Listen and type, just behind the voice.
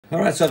All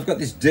right, so I've got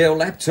this Dell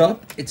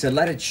laptop. It's a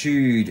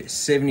Latitude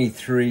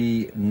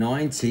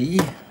 7390.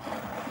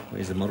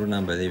 Where's the model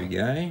number? There we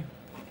go.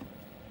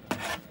 I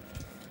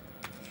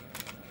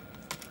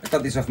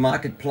got this off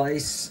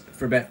Marketplace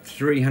for about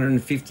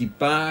 350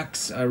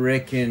 bucks. I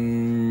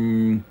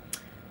reckon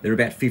they're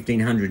about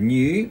 1500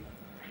 new.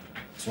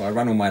 So I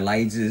run all my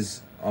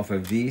lasers off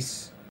of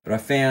this, but I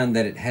found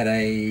that it had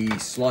a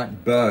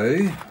slight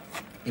bow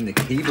in the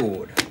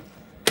keyboard.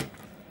 So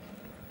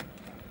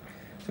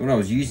when I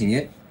was using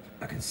it,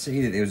 I can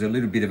see that there was a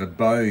little bit of a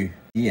bow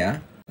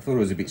here. I thought it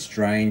was a bit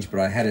strange, but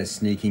I had a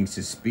sneaking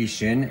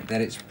suspicion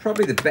that it's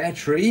probably the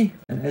battery.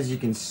 And as you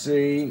can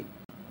see,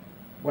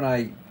 when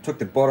I took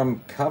the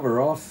bottom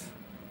cover off,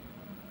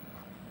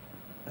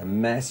 a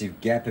massive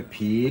gap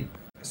appeared.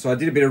 So I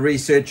did a bit of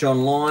research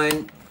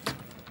online.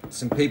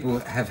 Some people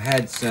have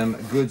had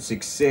some good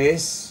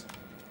success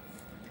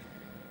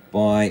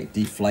by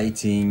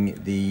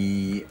deflating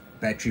the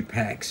battery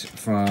packs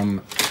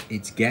from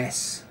its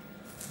gas.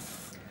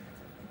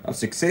 I've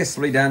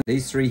successfully done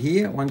these three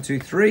here, 1, 2,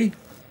 3.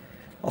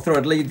 I thought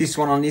I'd leave this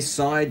one on this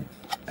side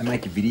and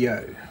make a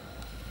video.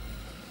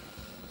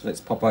 So let's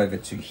pop over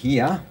to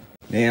here.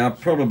 Now,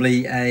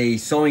 probably a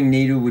sewing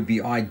needle would be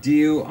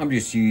ideal. I'm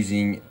just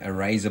using a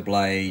razor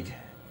blade.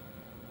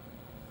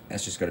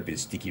 That's just got a bit of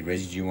sticky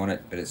residue on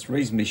it, but it's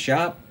reasonably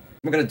sharp.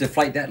 I'm going to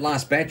deflate that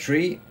last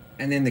battery,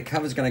 and then the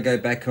cover's going to go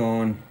back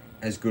on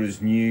as good as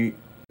new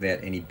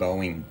without any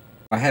bowing.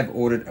 I have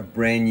ordered a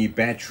brand new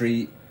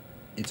battery.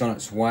 It's on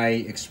its way,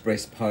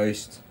 express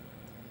post,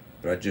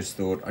 but I just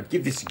thought I'd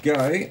give this a go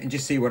and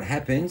just see what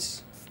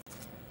happens.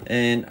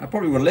 And I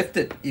probably would have left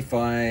it if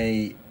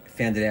I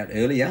found it out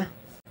earlier.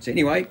 So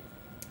anyway,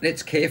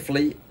 let's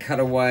carefully cut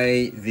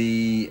away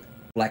the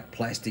black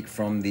plastic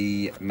from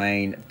the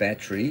main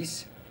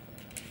batteries.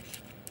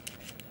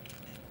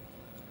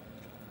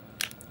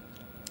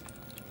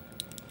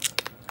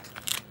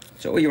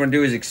 So all you want to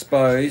do is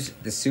expose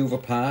the silver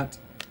part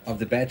of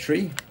the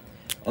battery.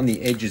 On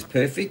the edge is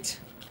perfect.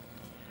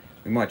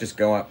 We might just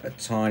go up a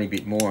tiny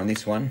bit more on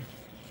this one.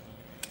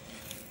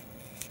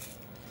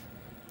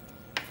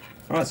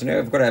 Alright, so now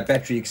we've got our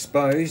battery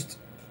exposed.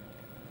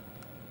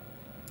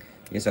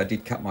 Yes, I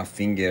did cut my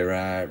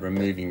finger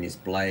removing this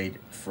blade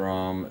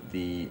from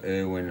the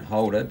Irwin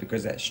holder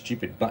because that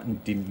stupid button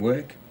didn't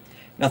work.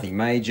 Nothing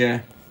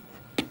major.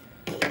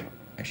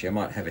 Actually, I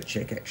might have a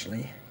check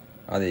actually.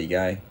 Oh, there you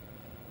go.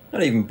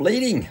 Not even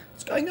bleeding.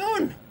 What's going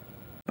on?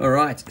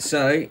 Alright,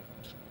 so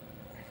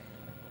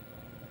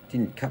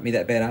didn't cut me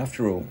that bad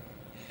after all.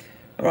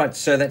 Alright,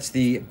 so that's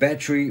the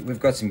battery. We've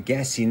got some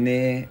gas in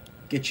there.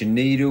 Get your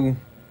needle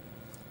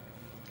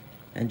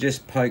and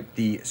just poke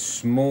the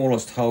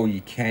smallest hole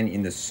you can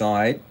in the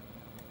side.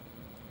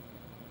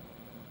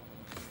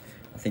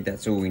 I think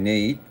that's all we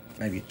need.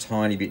 Maybe a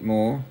tiny bit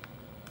more.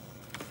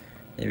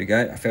 There we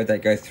go. I felt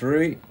that go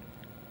through.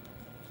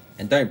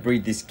 And don't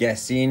breathe this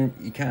gas in.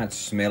 You can't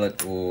smell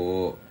it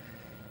or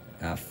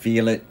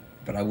feel it,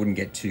 but I wouldn't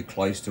get too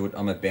close to it.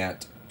 I'm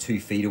about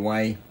 2 feet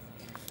away.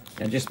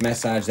 And just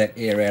massage that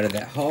air out of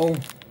that hole.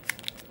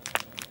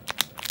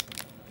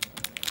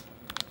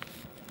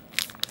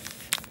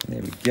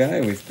 There we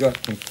go. We've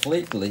got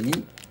completely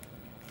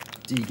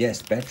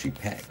degassed battery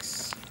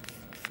packs.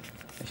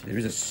 Actually, there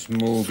is a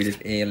small bit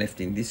of air left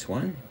in this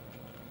one.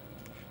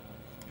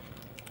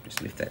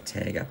 Just lift that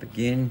tag up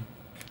again.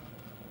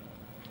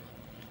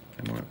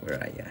 Come on,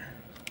 where are you?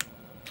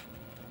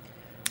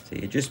 So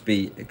you just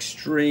be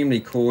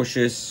extremely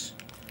cautious.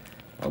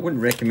 I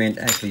wouldn't recommend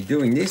actually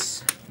doing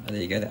this. Oh,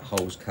 there you go, that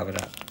hole's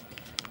covered up.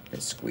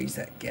 Let's squeeze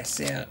that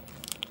gas out.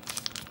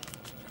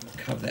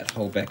 Cover that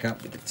hole back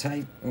up with the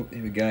tape. Oh,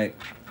 there we go.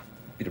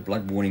 Bit of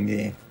blood warning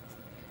there.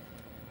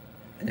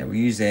 And now we'll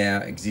use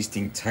our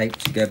existing tape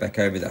to go back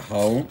over the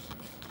hole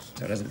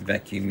so it doesn't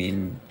vacuum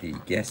in the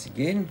gas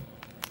again.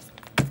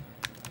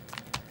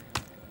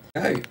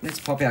 So let's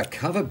pop our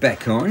cover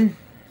back on.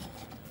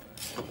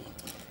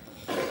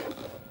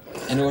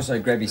 And also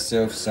grab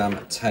yourself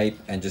some tape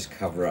and just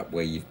cover up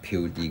where you've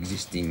peeled the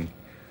existing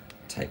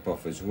tape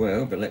off as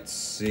well. But let's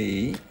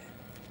see.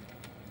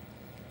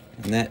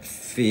 And that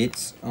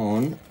fits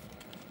on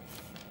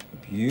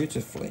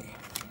beautifully.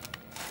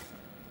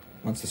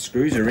 Once the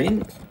screws are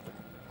in,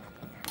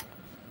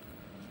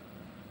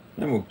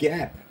 no more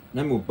gap,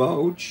 no more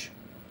bulge.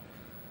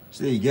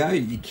 So there you go.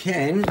 You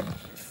can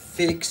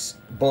fix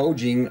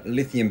bulging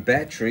lithium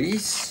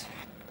batteries.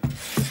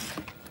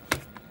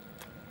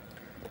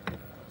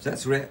 So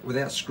that's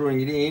without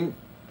screwing it in.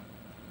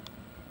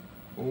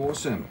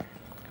 Awesome.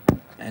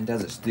 And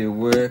does it still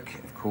work?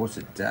 Of course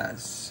it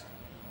does.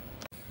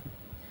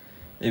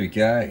 There we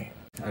go.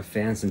 I've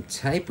found some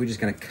tape. We're just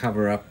going to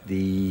cover up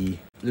the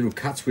little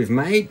cuts we've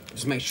made.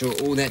 Just make sure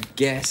all that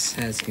gas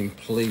has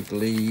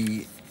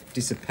completely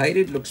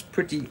dissipated. Looks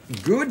pretty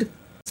good.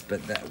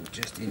 But that will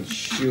just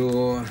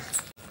ensure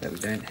that we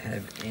don't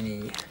have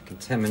any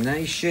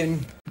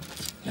contamination.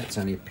 That's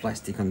only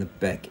plastic on the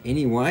back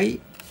anyway.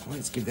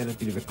 Let's give that a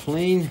bit of a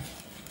clean.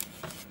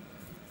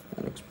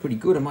 That looks pretty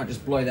good. I might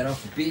just blow that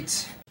off a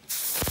bit.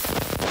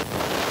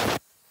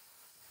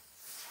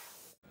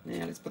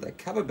 Now let's put that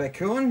cover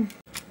back on.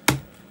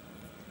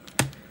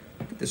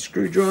 Get the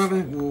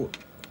screwdriver, we'll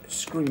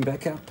screw him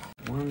back up.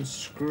 1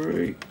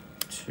 screw,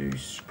 2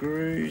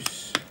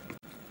 screws.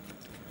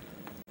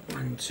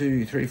 1,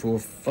 2, 3, 4,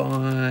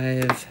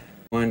 5.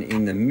 One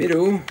in the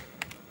middle.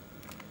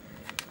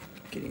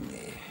 Get in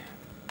there.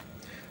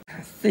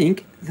 I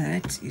think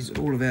that is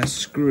all of our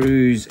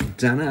screws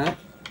done up.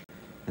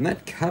 And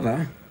that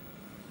cover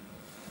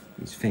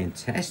is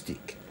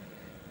fantastic.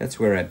 That's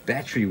where our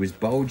battery was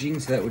bulging,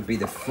 so that would be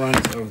the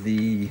front of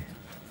the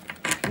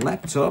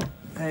laptop.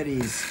 That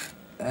is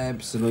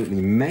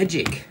absolutely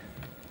magic.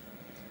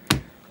 So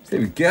there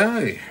we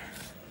go.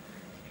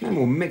 No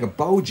more mega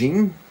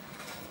bulging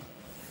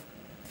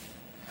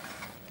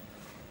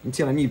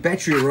until our new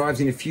battery arrives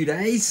in a few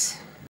days.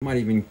 Might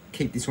even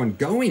keep this one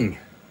going.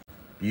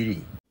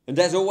 Beauty. And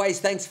as always,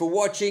 thanks for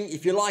watching.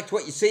 If you liked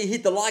what you see,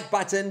 hit the like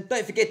button.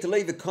 Don't forget to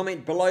leave a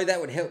comment below.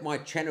 That would help my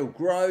channel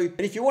grow.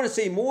 And if you want to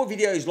see more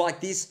videos like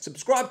this,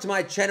 subscribe to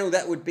my channel.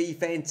 That would be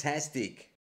fantastic.